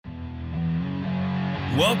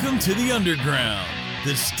Welcome to the Underground,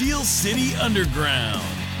 the Steel City Underground,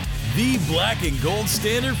 the black and gold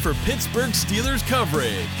standard for Pittsburgh Steelers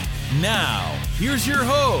coverage. Now, here's your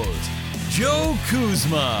host, Joe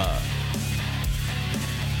Kuzma.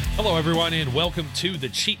 Hello, everyone, and welcome to the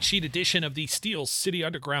cheat sheet edition of the Steel City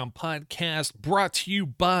Underground podcast, brought to you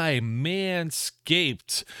by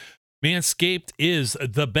Manscaped. Manscaped is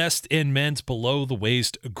the best in men's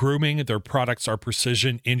below-the-waist grooming. Their products are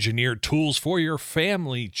precision-engineered tools for your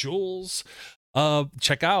family jewels.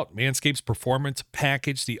 Check out Manscaped's Performance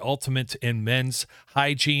Package, the ultimate in men's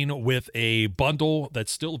hygiene, with a bundle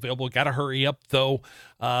that's still available. Gotta hurry up, though,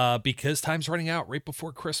 because time's running out right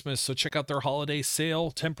before Christmas. So check out their holiday sale,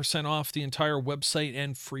 10% off the entire website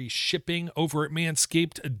and free shipping over at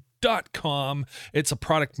manscaped.com. It's a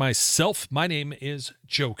product myself. My name is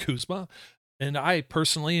Joe Kuzma, and I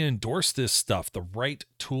personally endorse this stuff, the right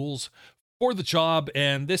tools for the job.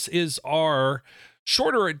 And this is our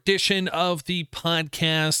shorter edition of the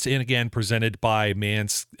podcast, and again, presented by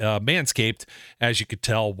Manscaped. As you could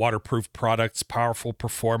tell, waterproof products, powerful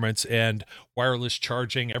performance, and wireless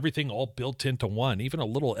charging, everything all built into one, even a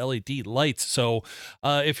little LED lights. So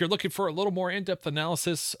if you're looking for a little more in-depth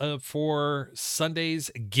analysis for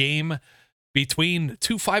Sunday's game between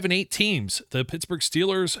 2 5-8 teams, the Pittsburgh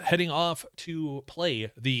Steelers heading off to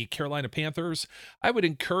play the Carolina Panthers, I would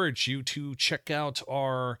encourage you to check out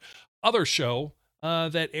our other show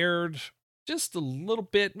that aired just a little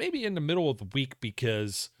bit, maybe in the middle of the week,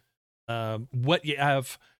 because what you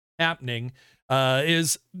have happening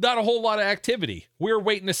is not a whole lot of activity. We're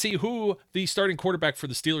waiting to see who the starting quarterback for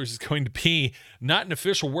the Steelers is going to be. Not an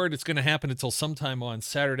official word. It's going to happen until sometime on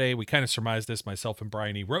Saturday. We kind of surmised this, myself and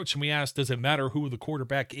Brian E. Roach, and we asked, does it matter who the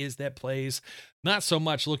quarterback is that plays? Not so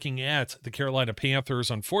much looking at the Carolina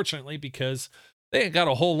Panthers, unfortunately, because they ain't got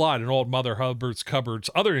a whole lot in old Mother Hubbard's cupboards,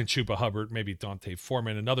 other than Chuba Hubbard, maybe Dante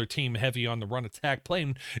Foreman, another team heavy on the run attack,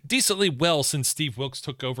 playing decently well since Steve Wilks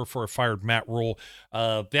took over for a fired Matt Rule.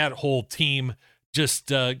 That whole team just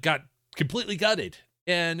got completely gutted.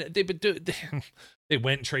 And they've been they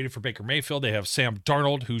went and traded for Baker Mayfield. They have Sam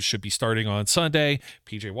Darnold, who should be starting on Sunday.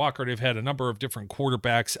 PJ Walker. They've had a number of different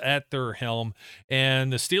quarterbacks at their helm.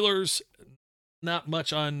 And the Steelers, not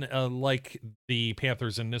much on like the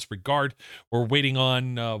Panthers in this regard. We're waiting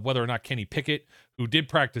on whether or not Kenny Pickett, who did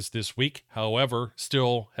practice this week, however,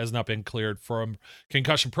 still has not been cleared from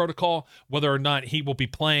concussion protocol, whether or not he will be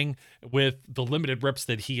playing with the limited reps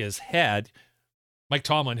that he has had. Mike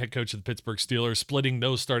Tomlin, head coach of the Pittsburgh Steelers, splitting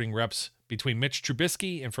those starting reps between Mitch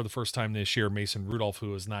Trubisky and, for the first time this year, Mason Rudolph,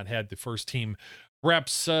 who has not had the first team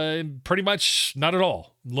reps pretty much not at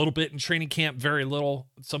all. A little bit in training camp, very little.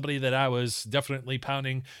 Somebody that I was definitely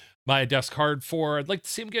pounding my desk hard for. I'd like to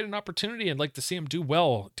see him get an opportunity. I'd like to see him do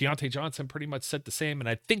well. Deontay Johnson pretty much said the same, and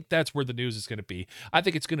I think that's where the news is going to be. I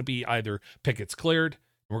think it's going to be either Pickett's cleared,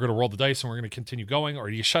 and we're going to roll the dice and we're going to continue going, or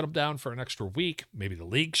do you shut him down for an extra week? Maybe the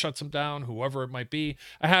league shuts him down, whoever it might be.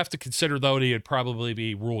 I have to consider, though, that he'd probably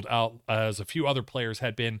be ruled out, as a few other players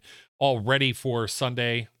had been all ready for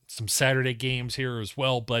Sunday. Some Saturday games here as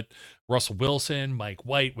well, but Russell Wilson, Mike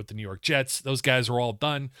White with the New York Jets, those guys are all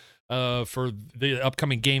done for the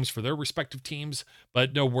upcoming games for their respective teams,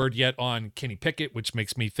 but no word yet on Kenny Pickett, which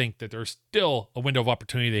makes me think that there's still a window of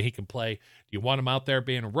opportunity that he can play. Do you want him out there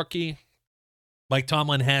being a rookie? Mike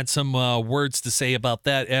Tomlin had some words to say about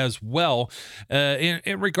that as well,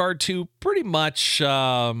 in regard to pretty much,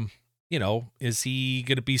 is he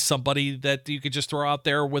going to be somebody that you could just throw out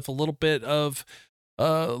there with a little bit of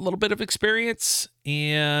experience?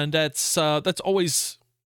 And that's always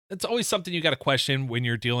something you got to question when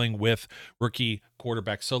you're dealing with rookie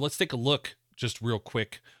quarterbacks. So let's take a look just real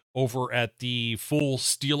quick over at the full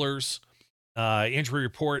Steelers injury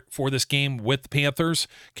report for this game with the Panthers.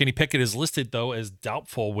 Kenny Pickett is listed, though, as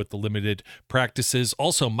doubtful with the limited practices.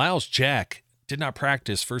 Also, Miles Jack did not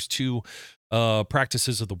practice first two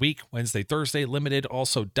practices of the week, Wednesday, Thursday, limited,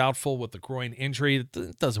 also doubtful with the groin injury.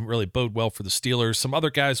 It doesn't really bode well for the Steelers. Some other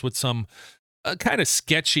guys with some kind of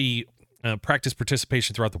sketchy practice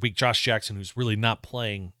participation throughout the week. Josh Jackson, who's really not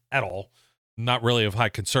playing at all, not really of high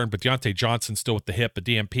concern, but Deontay Johnson still with the hip, a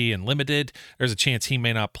DMP and limited. There's a chance he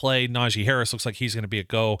may not play. Najee Harris looks like he's going to be a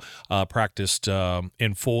go, practiced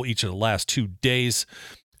in full each of the last 2 days.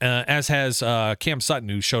 As has Cam Sutton,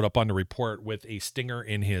 who showed up on the report with a stinger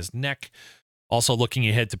in his neck. Also looking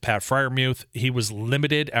ahead to Pat Freiermuth, he was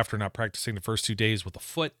limited after not practicing the first 2 days with a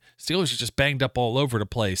foot. Steelers are just banged up all over the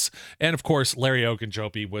place. And, of course, Larry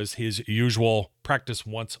Ogunjobi was his usual practice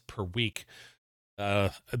once per week.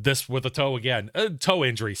 This with a toe again. Toe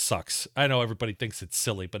injury sucks. I know everybody thinks it's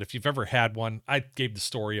silly, but if you've ever had one, I gave the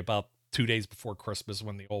story about 2 days before Christmas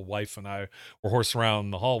when the old wife and I were horsing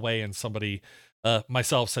around the hallway, and somebody,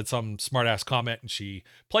 myself, said some smart ass comment, and she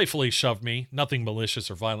playfully shoved me. Nothing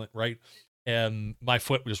malicious or violent, right? And my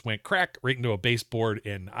foot just went crack right into a baseboard,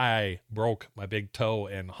 and I broke my big toe.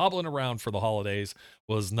 And hobbling around for the holidays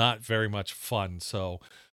was not very much fun. So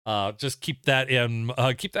just keep that in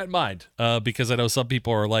mind, because I know some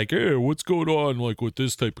people are like, hey, what's going on, like, with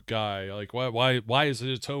this type of guy? Like, why is it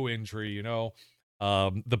a toe injury? You know,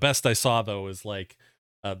 the best I saw though is like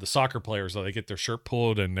the soccer players, they get their shirt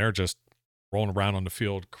pulled and they're just rolling around on the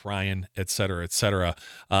field, crying, et cetera, et cetera.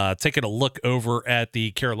 Taking a look over at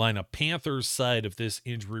the Carolina Panthers side of this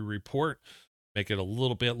injury report. Make it a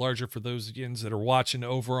little bit larger for those of you that are watching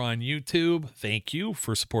over on YouTube. Thank you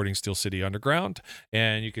for supporting Steel City Underground.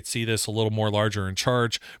 And you could see this a little more larger in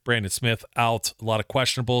charge. Brandon Smith out, a lot of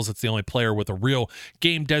questionables. It's the only player with a real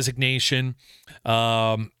game designation.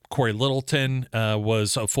 Corey Littleton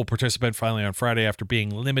was a full participant finally on Friday after being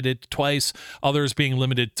limited twice. Others being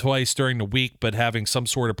limited twice during the week, but having some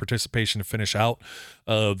sort of participation to finish out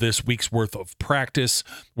this week's worth of practice,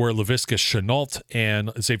 where Laviska Shenault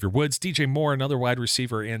and Xavier Woods, DJ Moore, another wide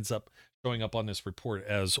receiver, ends up showing up on this report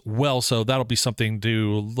as well. So that'll be something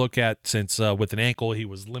to look at, since with an ankle he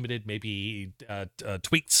was limited. Maybe he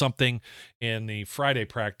tweaked something in the Friday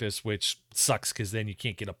practice, which sucks because then you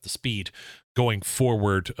can't get up to speed going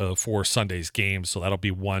forward for Sunday's game. So that'll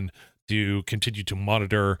be one to continue to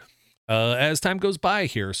monitor as time goes by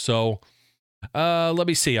here. So let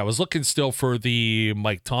me see. I was looking still for the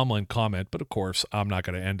Mike Tomlin comment, but of course I'm not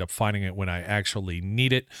going to end up finding it when I actually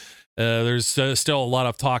need it. There's still a lot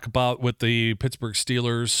of talk about with the Pittsburgh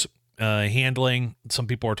Steelers handling. Some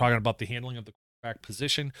people are talking about the handling of the quarterback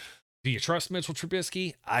position. Do you trust Mitchell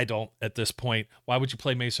Trubisky? I don't at this point. Why would you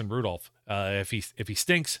play Mason Rudolph? If he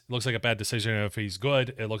stinks, it looks like a bad decision. If he's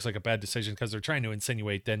good, it looks like a bad decision, because they're trying to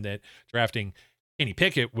insinuate then that drafting Kenny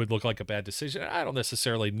Pickett would look like a bad decision. I don't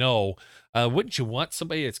necessarily know. Wouldn't you want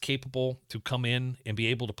somebody that's capable to come in and be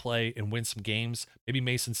able to play and win some games? Maybe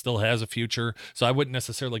Mason still has a future, so I wouldn't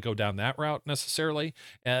necessarily go down that route necessarily.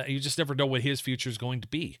 You just never know what his future is going to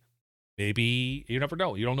be. Maybe you never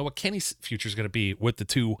know. You don't know what Kenny's future is going to be with the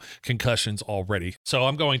 2 concussions already. So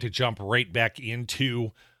I'm going to jump right back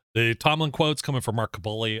into the Tomlin quotes coming from Mark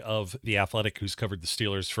Kaboly of The Athletic, who's covered the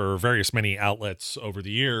Steelers for various many outlets over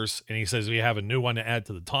the years. And he says, we have a new one to add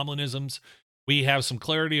to the Tomlinisms. We have some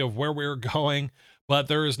clarity of where we're going, but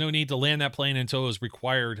there is no need to land that plane until it is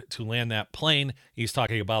required to land that plane. He's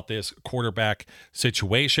talking about this quarterback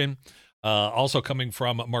situation. Also coming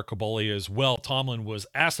from Mark Kaboly as well, Tomlin was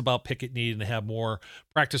asked about Pickett needing to have more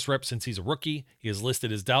practice reps since he's a rookie. He is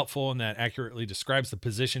listed as doubtful, and that accurately describes the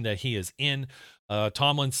position that he is in.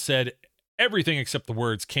 Tomlin said everything except the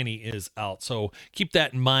words Kenny is out. So keep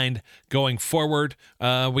that in mind going forward.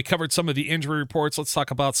 We covered some of the injury reports. Let's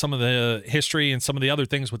talk about some of the history and some of the other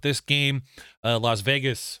things with this game. Las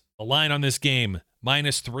Vegas, the line on this game,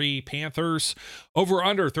 -3 Panthers, over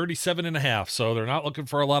under 37.5. So they're not looking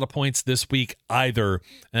for a lot of points this week either.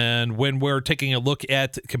 And when we're taking a look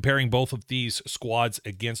at comparing both of these squads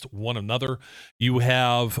against one another, you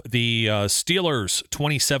have the Steelers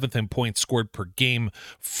 27th in points scored per game,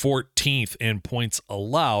 14th in points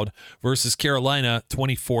allowed, versus Carolina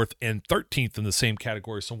 24th and 13th in the same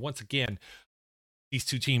category. So once again, these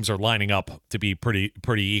two teams are lining up to be pretty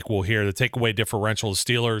equal here. The takeaway differential, the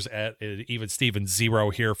Steelers at even Steven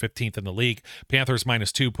 0 here, 15th in the league. Panthers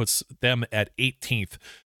 -2 puts them at 18th.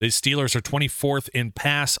 The Steelers are 24th in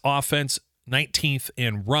pass offense, 19th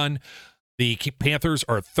in run. The Panthers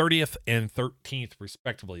are 30th and 13th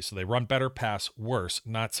respectively. So they run better, pass worse.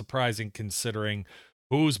 Not surprising considering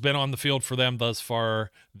who's been on the field for them thus far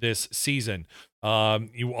this season.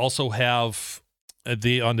 You also have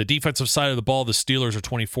on the defensive side of the ball, the Steelers are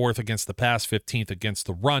 24th against the pass, 15th against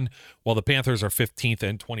the run, while the Panthers are 15th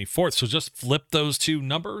and 24th. So just flip those two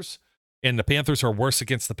numbers, and the Panthers are worse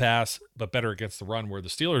against the pass, but better against the run, where the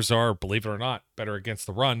Steelers are, believe it or not, better against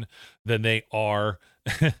the run than they are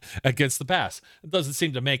against the pass. It doesn't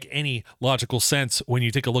seem to make any logical sense when you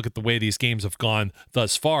take a look at the way these games have gone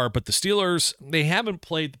thus far. But the Steelers, they haven't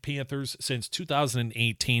played the Panthers since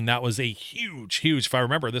 2018. That was a huge, if I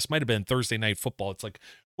remember, this might have been Thursday Night Football. It's like,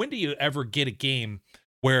 when do you ever get a game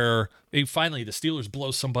where the Steelers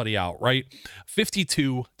blow somebody out, right?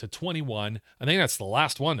 52-21. I think that's the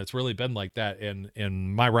last one that's really been like that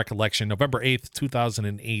in my recollection. November 8th,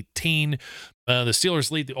 2018. The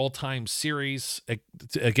Steelers lead the all-time series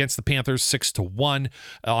against the Panthers 6-1.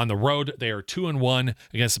 On the road, they are 2-1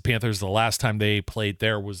 against the Panthers. The last time they played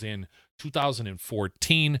there was in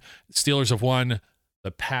 2014. Steelers have won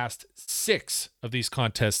the past 6 of these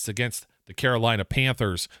contests against the Carolina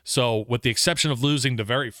Panthers. So with the exception of losing the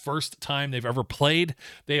very first time they've ever played,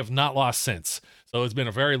 they have not lost since. So it's been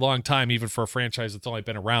a very long time, even for a franchise that's only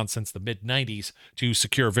been around since the mid-90s, to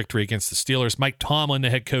secure a victory against the Steelers. Mike Tomlin, the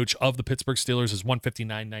head coach of the Pittsburgh Steelers, is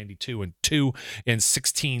 159-92-2 in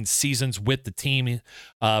 16 seasons with the team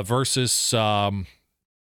versus...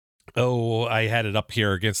 I had it up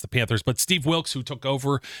here against the Panthers, but Steve Wilks, who took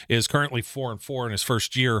over, is currently 4-4 in his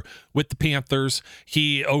first year with the Panthers.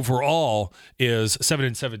 He overall is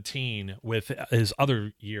 7-17 with his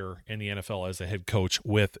other year in the NFL as a head coach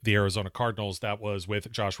with the Arizona Cardinals. That was with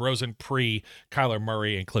Josh Rosen, Kyler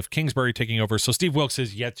Murray, and Cliff Kingsbury taking over. So Steve Wilks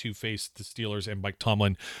is yet to face the Steelers and Mike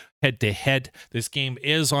Tomlin head-to-head. This game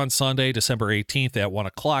is on Sunday, December 18th at 1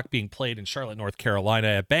 o'clock, being played in Charlotte, North Carolina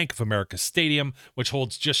at Bank of America Stadium, which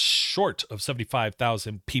holds just short of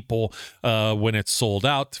 75,000 people when it's sold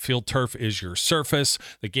out. Field turf is your surface.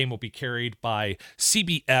 The game will be carried by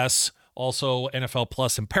CBS, also NFL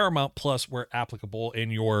Plus and Paramount Plus where applicable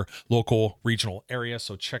in your local regional area.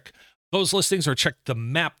 So check those listings or check the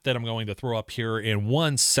map that I'm going to throw up here in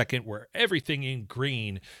 1 second, where everything in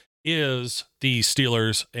green is the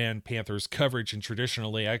Steelers and Panthers coverage. And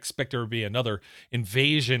traditionally, I expect there will be another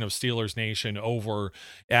invasion of Steelers Nation over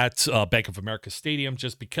at Bank of America Stadium,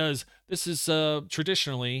 just because this is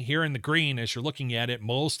traditionally here in the green, as you're looking at it,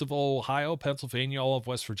 most of Ohio, Pennsylvania, all of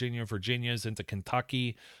West Virginia, Virginia's into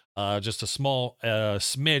Kentucky, just a small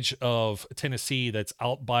smidge of Tennessee that's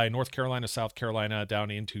out by North Carolina, South Carolina,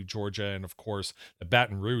 down into Georgia, and of course the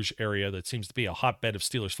Baton Rouge area that seems to be a hotbed of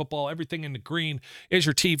Steelers football. Everything in the green is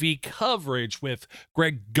your TV coverage, with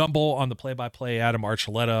Greg Gumbel on the play-by-play, Adam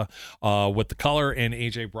Archuleta with the color, and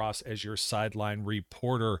AJ Bross as your sideline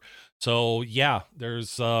reporter. So yeah,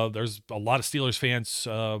 there's a lot of Steelers fans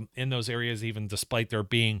in those areas, even despite there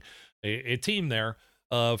being a team there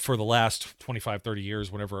for the last 25, 30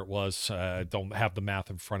 years, whenever it was. I don't have the math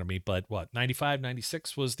in front of me, but 95,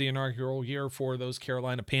 96 was the inaugural year for those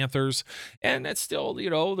Carolina Panthers. And it's still,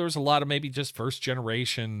 there's a lot of maybe just first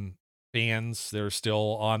generation fans. They're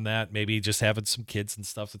still on that, maybe just having some kids and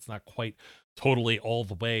stuff. It's not quite totally all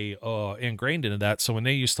the way ingrained into that. So when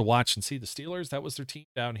they used to watch and see the Steelers, that was their team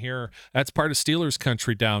down here. That's part of Steelers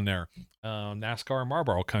country down there. NASCAR and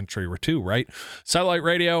Marlboro country were too, right? Satellite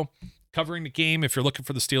radio covering the game. If you're looking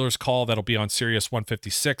for the Steelers call, that'll be on Sirius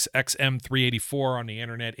 156, XM 384 on the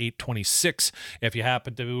internet, 826. If you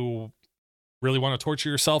happen to really want to torture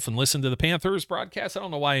yourself and listen to the Panthers broadcast, I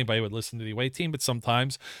don't know why anybody would listen to the away team, but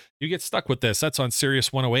sometimes you get stuck with this. That's on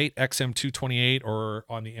Sirius 108, XM 228, or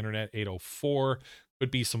on the internet, 804.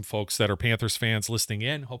 Could be some folks that are Panthers fans listening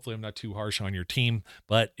in. Hopefully I'm not too harsh on your team,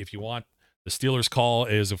 but if you want, the Steelers call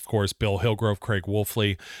is, of course, Bill Hillgrove, Craig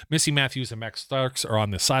Wolfley, Missy Matthews, and Max Starks are on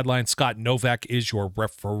the sideline. Scott Novak is your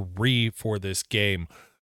referee for this game.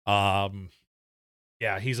 Yeah,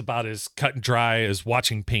 he's about as cut and dry as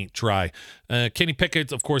watching paint dry. Kenny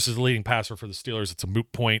Pickett, of course, is the leading passer for the Steelers. It's a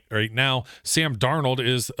moot point right now. Sam Darnold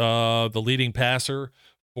is the leading passer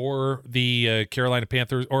for the Carolina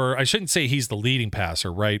Panthers. Or I shouldn't say he's the leading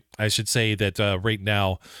passer, right? I should say that right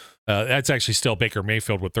now, that's actually still Baker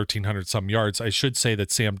Mayfield with 1,300-some yards. I should say that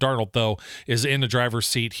Sam Darnold, though, is in the driver's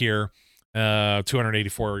seat here,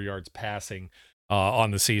 284 yards passing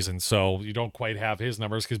on the season. So you don't quite have his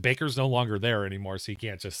numbers because Baker's no longer there anymore. So you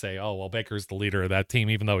can't just say, oh, well, Baker's the leader of that team,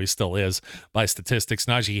 even though he still is by statistics.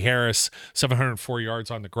 Najee Harris, 704 yards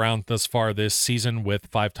on the ground thus far this season with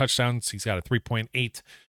 5 touchdowns. He's got a 3.8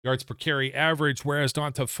 yards per carry average, whereas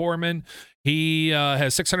Donta Foreman, he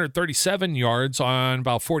has 637 yards on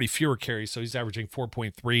about 40 fewer carries, so he's averaging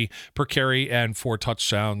 4.3 per carry and 4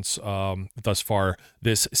 touchdowns thus far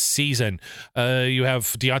this season. You have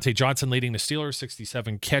Deontay Johnson leading the Steelers,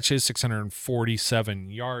 67 catches, 647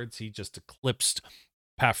 yards. He just eclipsed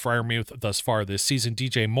Pat Freiermuth thus far this season.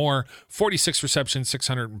 DJ Moore, 46 receptions,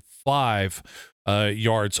 605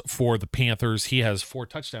 yards for the Panthers. He has 4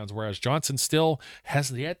 touchdowns, whereas Johnson still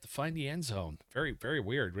has yet to find the end zone. Very, very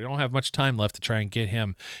weird. We don't have much time left to try and get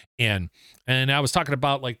him in. And I was talking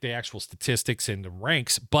about like the actual statistics and the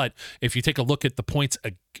ranks, but if you take a look at the points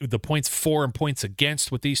for and points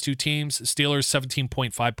against with these two teams, Steelers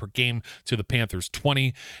 17.5 per game to the Panthers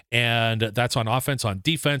 20, and that's on offense. On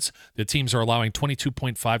defense, the teams are allowing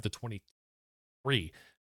 22.5 to 23.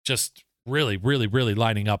 Just really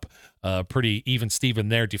lining up pretty even Steven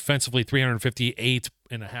there. Defensively,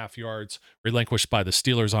 358.5 yards relinquished by the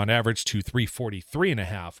Steelers on average to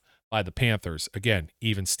 343.5 by the Panthers. Again,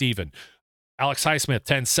 even Steven. Alex Highsmith,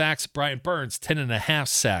 10 sacks. Brian Burns, 10.5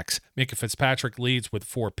 sacks. Minka Fitzpatrick leads with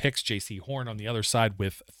 4 picks. J.C. Horn on the other side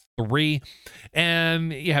with 3.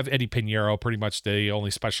 And you have Eddie Pinheiro, pretty much the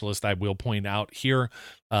only specialist I will point out here.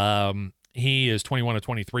 He is 21 of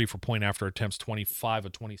 23 for point after attempts, 25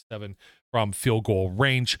 of 27 from field goal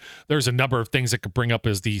range. There's a number of things that could bring up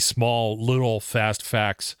as the small, little fast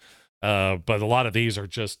facts, but a lot of these are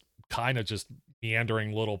just kind of just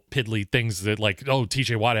meandering little piddly things that, like,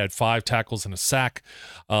 TJ Watt had 5 tackles and a sack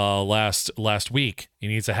last week. He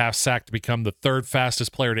needs a half sack to become the third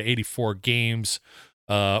fastest player to 84 games.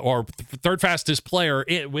 Or third fastest player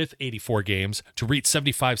with 84 games to reach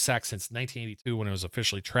 75 sacks since 1982 when it was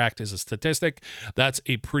officially tracked as a statistic. That's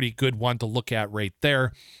a pretty good one to look at right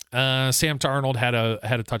there. Sam Darnold had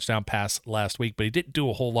a touchdown pass last week, but he didn't do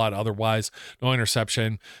a whole lot otherwise. No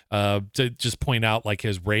interception. To just point out like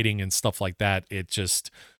his rating and stuff like that, it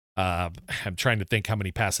just I'm trying to think how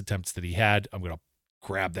many pass attempts that he had. I'm going to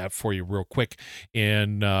grab that for you real quick.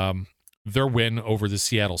 In their win over the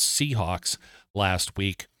Seattle Seahawks last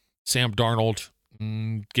week, Sam Darnold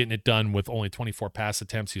getting it done with only 24 pass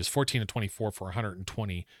attempts. He was 14 of 24 for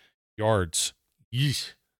 120 yards.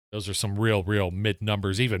 Yeesh. Those are some real mid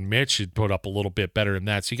numbers. Even Mitch had put up a little bit better than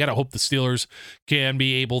that. So you got to hope the Steelers can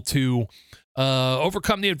be able to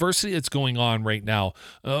overcome the adversity that's going on right now.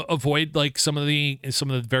 Avoid like some of the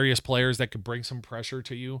various players that could bring some pressure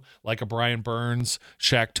to you, like a Brian Burns,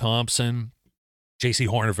 Shaq Thompson, J.C.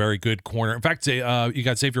 Horn, a very good corner. In fact, you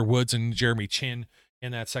got Xavier Woods and Jeremy Chin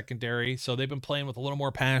in that secondary. So they've been playing with a little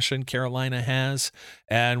more passion. Carolina has.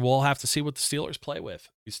 And we'll have to see what the Steelers play with.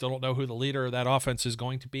 We still don't know who the leader of that offense is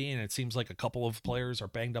going to be. And it seems like a couple of players are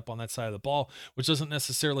banged up on that side of the ball, which doesn't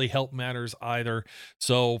necessarily help matters either.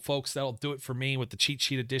 So, folks, that'll do it for me with the cheat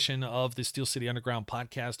sheet edition of the Steel City Underground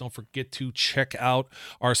podcast. Don't forget to check out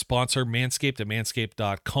our sponsor, Manscaped, at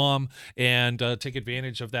manscaped.com, and take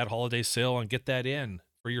advantage of that holiday sale and get that in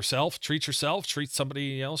for yourself. Treat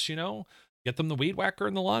somebody else you know. Get them the weed whacker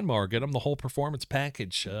and the lawnmower. Get them the whole performance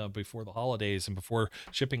package before the holidays and before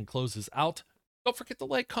shipping closes out. Don't forget to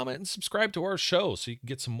like, comment, and subscribe to our show so you can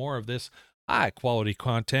get some more of this high-quality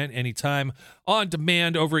content anytime on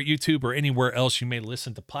demand over at YouTube or anywhere else you may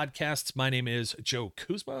listen to podcasts. My name is Joe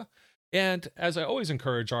Kuzma, and as I always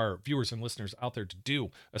encourage our viewers and listeners out there to do,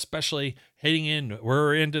 especially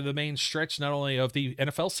we're into the main stretch not only of the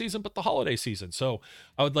NFL season, but the holiday season. So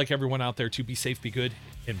I would like everyone out there to be safe, be good,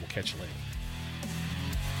 and we'll catch you later.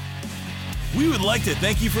 We would like to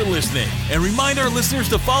thank you for listening and remind our listeners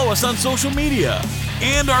to follow us on social media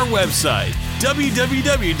and our website,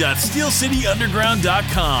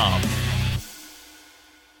 www.steelcityunderground.com.